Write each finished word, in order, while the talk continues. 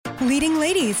Leading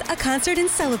Ladies, a concert in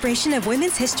celebration of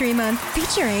Women's History Month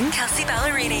featuring Kelsey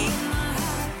Ballerini,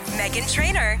 Meghan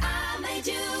Trainor,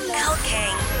 Elle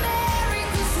King,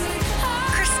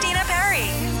 Christina Perry.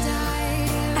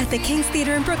 At the King's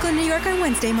Theater in Brooklyn, New York on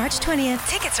Wednesday, March 20th.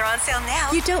 Tickets are on sale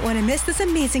now. You don't want to miss this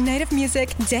amazing night of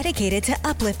music dedicated to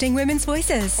uplifting women's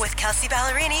voices. With Kelsey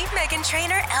Ballerini, Meghan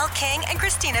Trainor, Elle King, and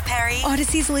Christina Perry.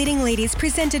 Odyssey's Leading Ladies,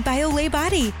 presented by Olay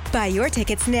Body. Buy your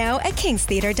tickets now at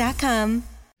kingstheater.com.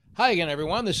 Hi again,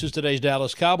 everyone. This is today's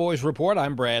Dallas Cowboys Report.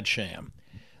 I'm Brad Sham.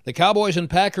 The Cowboys and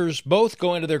Packers both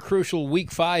go into their crucial Week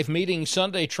 5 meeting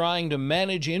Sunday trying to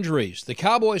manage injuries. The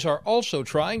Cowboys are also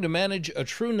trying to manage a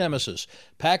true nemesis,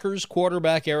 Packers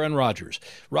quarterback Aaron Rodgers.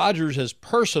 Rodgers has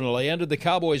personally ended the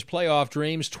Cowboys' playoff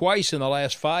dreams twice in the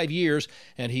last 5 years,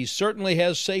 and he certainly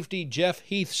has safety Jeff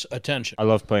Heath's attention. I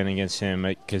love playing against him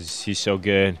because he's so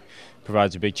good,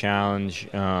 provides a big challenge.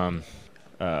 In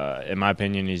my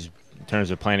opinion, in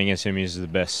terms of playing against him, he's the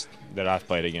best that I've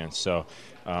played against. So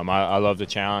I love the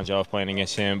challenge. I love playing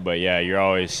against him. But, yeah, you're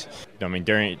always –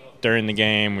 during the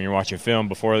game, when you're watching film,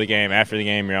 before the game, after the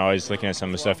game, you're always looking at some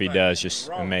of the stuff he does. Just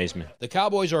amaze me. The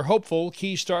Cowboys are hopeful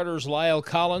key starters Lyle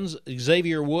Collins,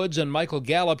 Xavier Woods, and Michael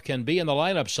Gallup can be in the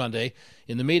lineup Sunday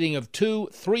in the meeting of two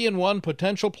 3-1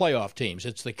 potential playoff teams.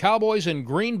 It's the Cowboys in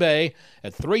Green Bay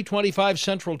at 3:25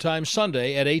 Central Time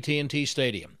Sunday at AT&T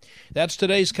Stadium. That's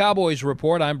today's Cowboys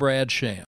Report. I'm Brad Sham.